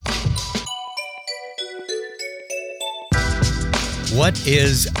What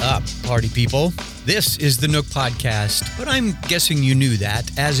is up, party people? This is the Nook Podcast, but I'm guessing you knew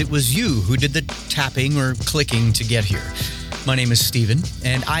that, as it was you who did the tapping or clicking to get here. My name is Steven,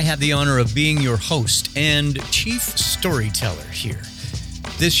 and I have the honor of being your host and chief storyteller here.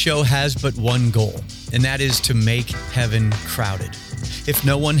 This show has but one goal, and that is to make heaven crowded. If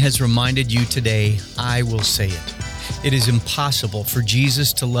no one has reminded you today, I will say it. It is impossible for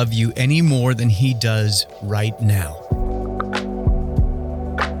Jesus to love you any more than he does right now.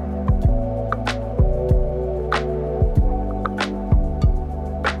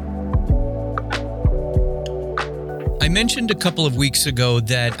 I mentioned a couple of weeks ago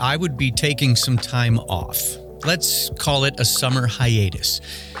that I would be taking some time off. Let's call it a summer hiatus.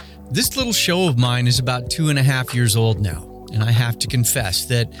 This little show of mine is about 2.5 years old now, and I have to confess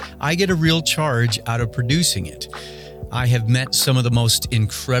that I get a real charge out of producing it. I have met some of the most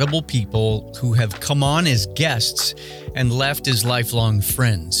incredible people who have come on as guests and left as lifelong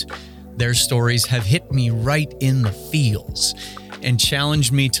friends. Their stories have hit me right in the feels and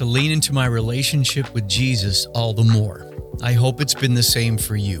challenged me to lean into my relationship with Jesus all the more. I hope it's been the same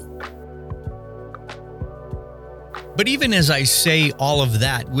for you. But even as I say all of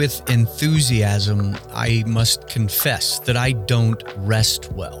that with enthusiasm, I must confess that I don't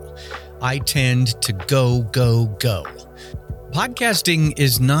rest well. I tend to go. Podcasting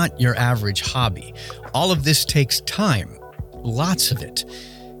is not your average hobby. All of this takes time, lots of it.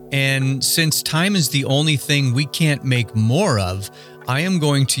 And since time is the only thing we can't make more of, I am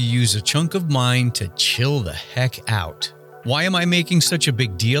going to use a chunk of mine to chill the heck out. Why am I making such a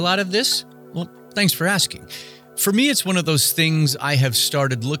big deal out of this? Well, thanks for asking. For me, it's one of those things I have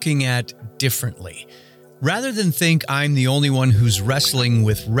started looking at differently. Rather than think I'm the only one who's wrestling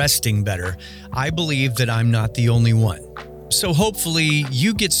with resting better, I believe that I'm not the only one. So hopefully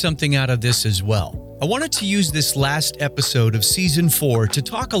you get something out of this as well. I wanted to use this last episode of Season 4 to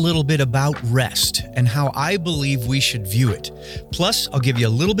talk a little bit about rest and how I believe we should view it. Plus, I'll give you a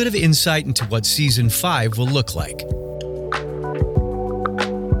little bit of insight into what Season 5 will look like.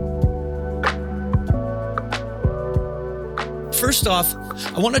 First off,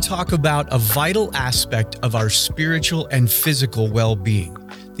 I want to talk about a vital aspect of our spiritual and physical well-being,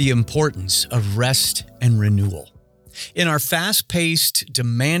 the importance of rest and renewal. In our fast-paced,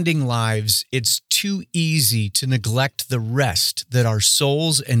 demanding lives, it's too easy to neglect the rest that our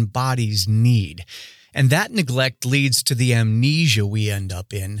souls and bodies need. And that neglect leads to the amnesia we end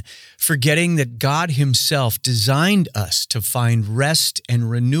up in, forgetting that God Himself designed us to find rest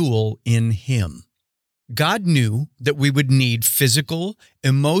and renewal in Him. God knew that we would need physical,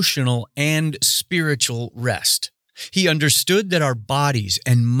 emotional, and spiritual rest. He understood that our bodies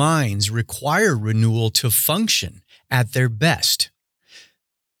and minds require renewal to function at their best.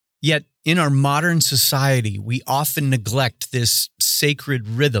 Yet, in our modern society, we often neglect this sacred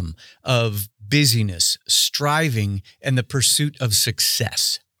rhythm of busyness, striving, and the pursuit of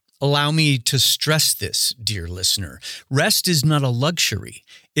success. Allow me to stress this, dear listener. Rest is not a luxury.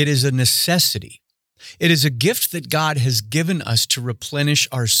 It is a necessity. It is a gift that God has given us to replenish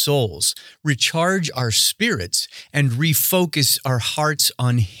our souls, recharge our spirits, and refocus our hearts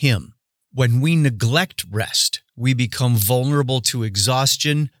on Him. When we neglect rest, we become vulnerable to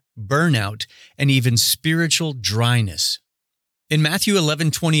exhaustion, burnout, and even spiritual dryness. In Matthew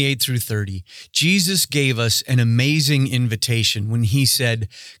 11:28-30, Jesus gave us an amazing invitation when He said,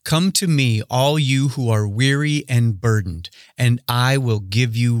 "Come to me, all you who are weary and burdened, and I will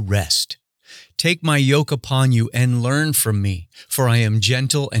give you rest. Take my yoke upon you and learn from me, for I am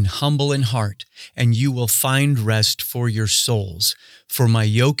gentle and humble in heart, and you will find rest for your souls. For my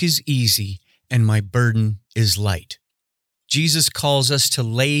yoke is easy and my burden is light." Jesus calls us to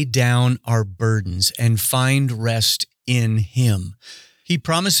lay down our burdens and find rest in Him. He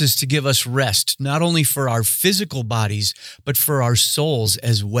promises to give us rest not only for our physical bodies, but for our souls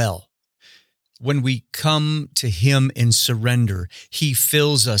as well. When we come to Him in surrender, He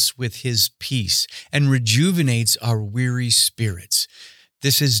fills us with His peace and rejuvenates our weary spirits.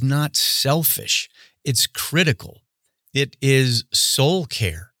 This is not selfish. It's critical. It is soul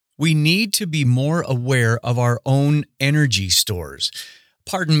care. We need to be more aware of our own energy stores.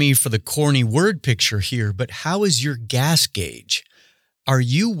 Pardon me for the corny word picture here, but how is your gas gauge? Are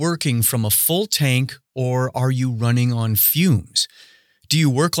you working from a full tank or are you running on fumes? Do you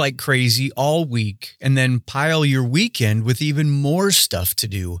work like crazy all week and then pile your weekend with even more stuff to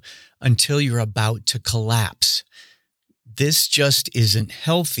do until you're about to collapse? This just isn't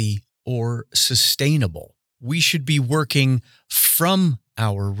healthy or sustainable. We should be working from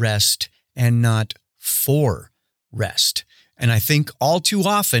our rest and not for rest. And I think all too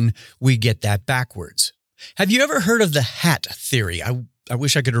often we get that backwards. Have you ever heard of the HAT theory? I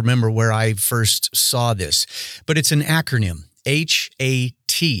wish I could remember where I first saw this, but it's an acronym,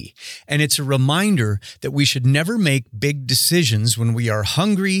 HAT, and it's a reminder that we should never make big decisions when we are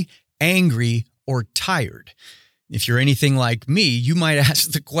hungry, angry, or tired. If you're anything like me, you might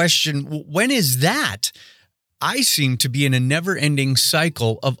ask the question, when is that? I seem to be in a never-ending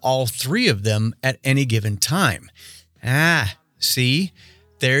cycle of all three of them at any given time. See?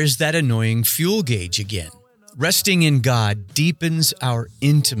 There's that annoying fuel gauge again. Resting in God deepens our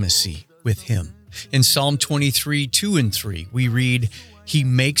intimacy with Him. In Psalm 23, 2 and 3, we read, He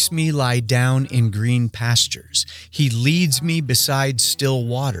makes me lie down in green pastures. He leads me beside still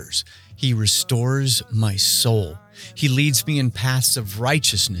waters. He restores my soul. He leads me in paths of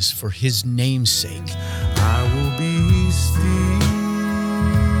righteousness for His name's sake. I will be still.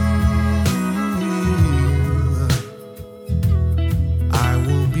 I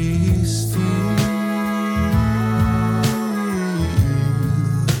will be still.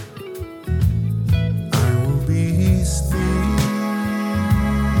 I will be still.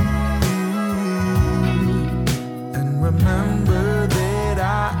 And remember that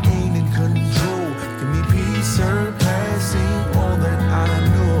I ain't in control. Give me peace surpassing all that I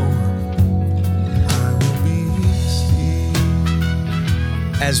know.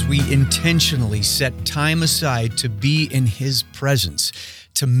 As we intentionally set time aside to be in His presence,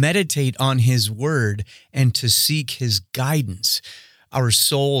 to meditate on His word, and to seek His guidance, our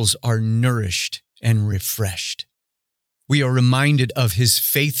souls are nourished and refreshed. We are reminded of His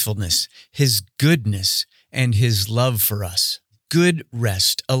faithfulness, His goodness, and His love for us. Good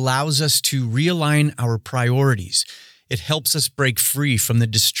rest allows us to realign our priorities. It helps us break free from the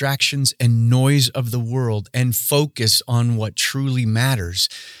distractions and noise of the world and focus on what truly matters,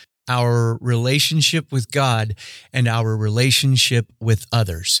 our relationship with God and our relationship with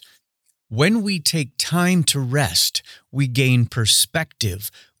others. When we take time to rest, we gain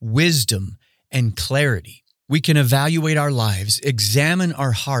perspective, wisdom, and clarity. We can evaluate our lives, examine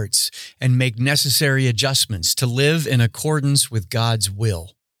our hearts, and make necessary adjustments to live in accordance with God's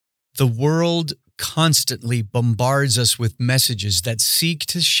will. The world constantly bombards us with messages that seek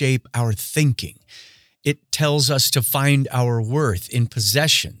to shape our thinking. It tells us to find our worth in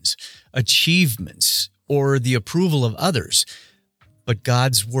possessions, achievements, or the approval of others. But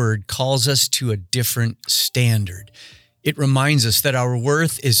God's word calls us to a different standard. It reminds us that our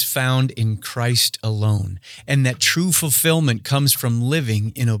worth is found in Christ alone, and that true fulfillment comes from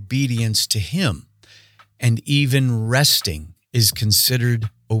living in obedience to Him. And even resting is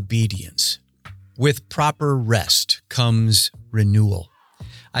considered obedience. With proper rest comes renewal.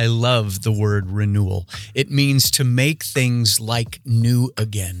 I love the word renewal. It means to make things like new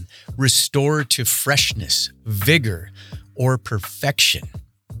again, restore to freshness, vigor, or perfection,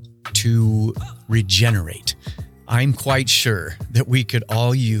 to regenerate. I'm quite sure that we could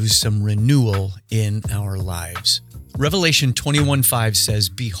all use some renewal in our lives. Revelation 21:5 says,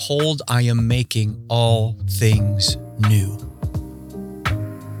 Behold, I am making all things new.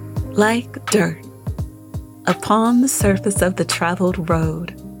 Like dirt, upon the surface of the traveled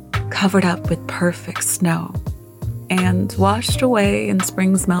road, covered up with perfect snow, and washed away in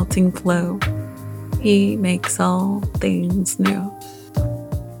spring's melting flow, He makes all things new.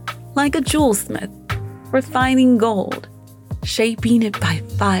 Like a jewelsmith, refining gold, shaping it by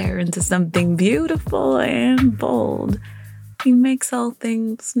fire into something beautiful and bold, He makes all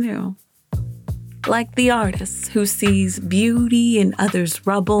things new. Like the artist who sees beauty in others'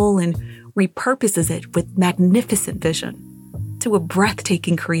 rubble and repurposes it with magnificent vision to a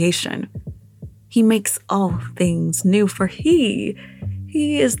breathtaking creation, He makes all things new, for He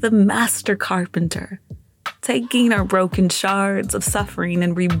is the master carpenter, taking our broken shards of suffering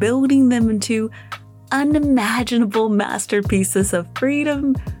and rebuilding them into unimaginable masterpieces of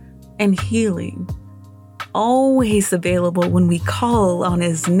freedom and healing, always available when we call on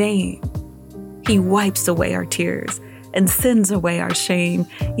His name. He wipes away our tears and sends away our shame,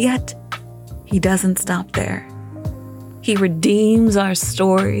 yet He doesn't stop there. He redeems our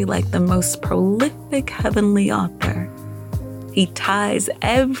story like the most prolific heavenly author. He ties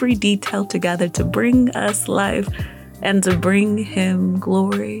every detail together to bring us life and to bring Him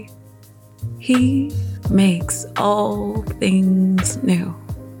glory. He makes all things new.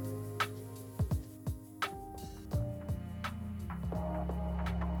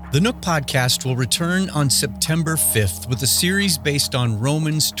 The Nook Podcast will return on September 5th with a series based on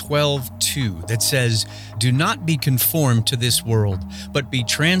Romans 12:2 that says, Do not be conformed to this world, but be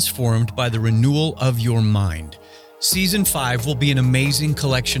transformed by the renewal of your mind. Season 5 will be an amazing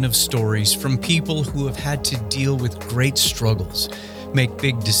collection of stories from people who have had to deal with great struggles, make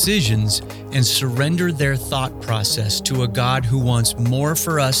big decisions, and surrender their thought process to a God who wants more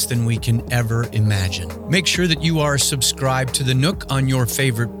for us than we can ever imagine. Make sure that you are subscribed to The Nook on your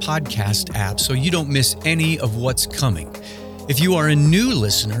favorite podcast app so you don't miss any of what's coming. If you are a new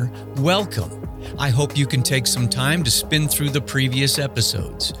listener, welcome. I hope you can take some time to spin through the previous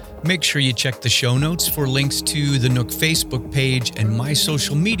episodes. Make sure you check the show notes for links to the Nook Facebook page and my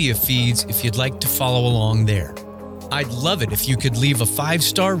social media feeds if you'd like to follow along there. I'd love it if you could leave a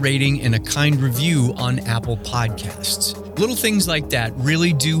 5-star rating and a kind review on Apple Podcasts. Little things like that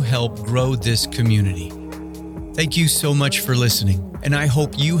really do help grow this community. Thank you so much for listening, and I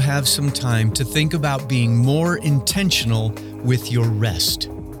hope you have some time to think about being more intentional with your rest.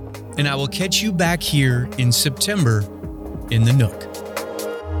 And I will catch you back here in September in the Nook.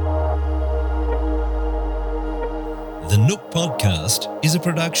 The Nook Podcast is a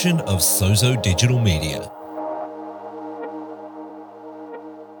production of Sozo Digital Media.